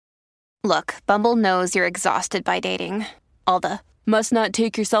Look, Bumble knows you're exhausted by dating. All the, must not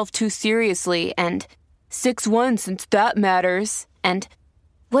take yourself too seriously, and 6'1" since that matters. And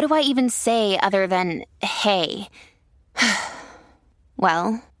what do I even say other than, hey?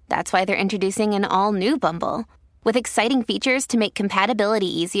 Well, that's why they're introducing an all-new Bumble, with exciting features to make compatibility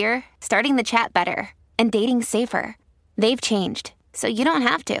easier, starting the chat better, and dating safer. They've changed, so you don't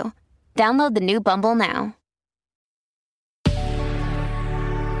have to. Download the new Bumble now.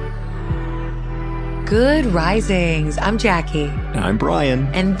 Good risings. I'm Jackie. And I'm Brian.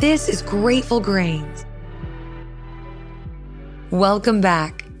 And this is Grateful Grains. Welcome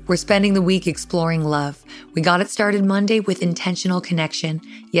back. We're spending the week exploring love. We got it started Monday with intentional connection.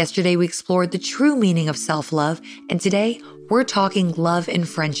 Yesterday, we explored the true meaning of self-love. And today, we're talking love and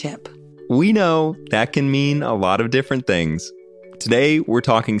friendship. We know that can mean a lot of different things. Today, we're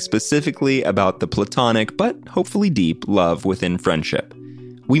talking specifically about the platonic, but hopefully deep, love within friendship.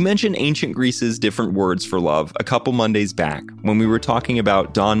 We mentioned ancient Greece's different words for love a couple Mondays back when we were talking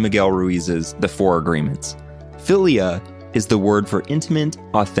about Don Miguel Ruiz's The Four Agreements. Philia is the word for intimate,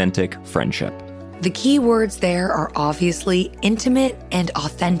 authentic friendship. The key words there are obviously intimate and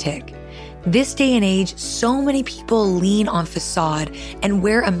authentic. This day and age, so many people lean on facade and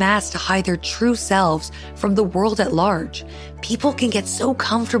wear a mask to hide their true selves from the world at large. People can get so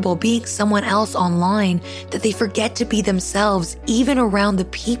comfortable being someone else online that they forget to be themselves even around the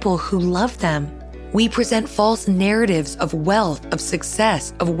people who love them. We present false narratives of wealth, of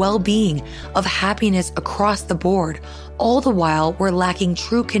success, of well-being, of happiness across the board. All the while, we're lacking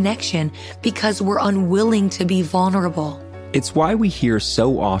true connection because we're unwilling to be vulnerable. It's why we hear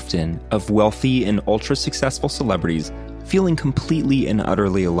so often of wealthy and ultra-successful celebrities feeling completely and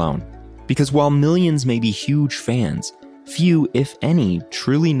utterly alone. Because while millions may be huge fans, few, if any,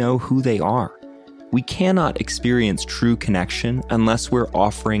 truly know who they are. We cannot experience true connection unless we're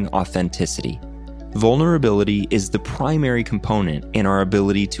offering authenticity. Vulnerability is the primary component in our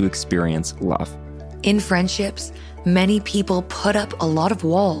ability to experience love. In friendships, many people put up a lot of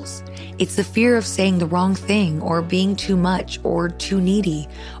walls. It's the fear of saying the wrong thing or being too much or too needy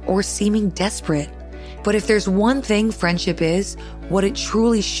or seeming desperate. But if there's one thing friendship is, what it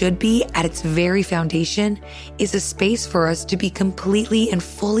truly should be at its very foundation is a space for us to be completely and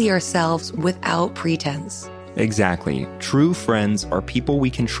fully ourselves without pretense. Exactly. True friends are people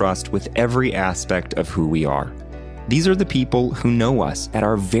we can trust with every aspect of who we are. These are the people who know us at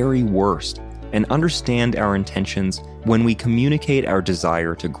our very worst and understand our intentions when we communicate our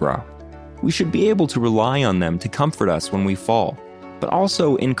desire to grow. We should be able to rely on them to comfort us when we fall, but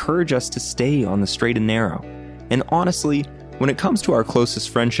also encourage us to stay on the straight and narrow. And honestly, when it comes to our closest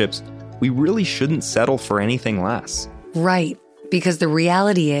friendships, we really shouldn't settle for anything less. Right, because the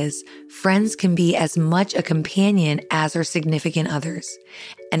reality is, friends can be as much a companion as our significant others.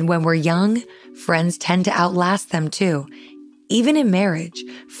 And when we're young, friends tend to outlast them too. Even in marriage,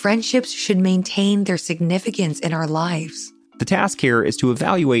 friendships should maintain their significance in our lives. The task here is to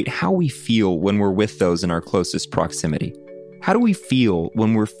evaluate how we feel when we're with those in our closest proximity. How do we feel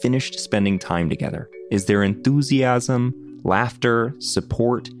when we're finished spending time together? Is there enthusiasm, laughter,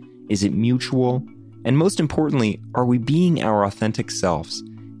 support? Is it mutual? And most importantly, are we being our authentic selves?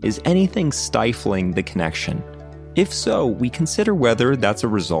 Is anything stifling the connection? If so, we consider whether that's a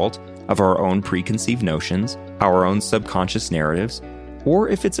result of our own preconceived notions, our own subconscious narratives, or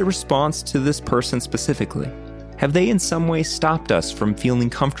if it's a response to this person specifically. Have they in some way stopped us from feeling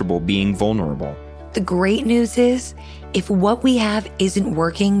comfortable being vulnerable? The great news is, if what we have isn't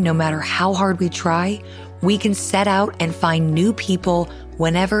working, no matter how hard we try, we can set out and find new people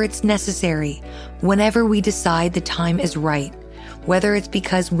whenever it's necessary, whenever we decide the time is right. Whether it's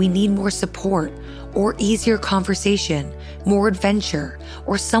because we need more support or easier conversation, more adventure,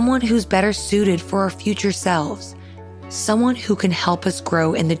 or someone who's better suited for our future selves. Someone who can help us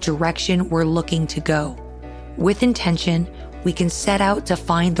grow in the direction we're looking to go. With intention, we can set out to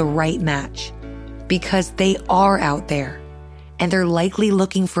find the right match. Because they are out there, and they're likely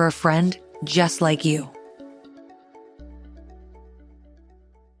looking for a friend just like you.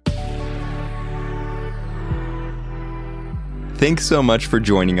 Thanks so much for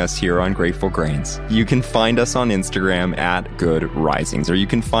joining us here on Grateful Grains. You can find us on Instagram at Good Risings, or you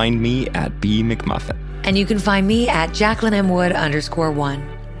can find me at B McMuffin. And you can find me at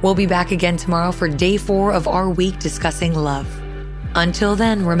JacquelineMWood_1. We'll be back again tomorrow for day 4 of our week discussing love. Until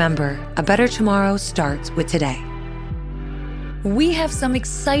then, remember, a better tomorrow starts with today. We have some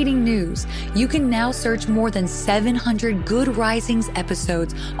exciting news. You can now search more than 700 Good Risings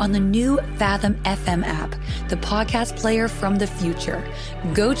episodes on the new Fathom FM app, the podcast player from the future.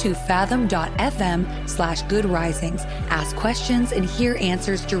 Go to fathom.fm/Good Risings, ask questions, and hear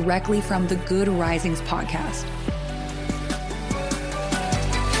answers directly from the Good Risings podcast.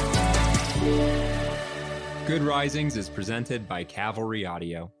 Good Risings is presented by Cavalry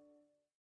Audio.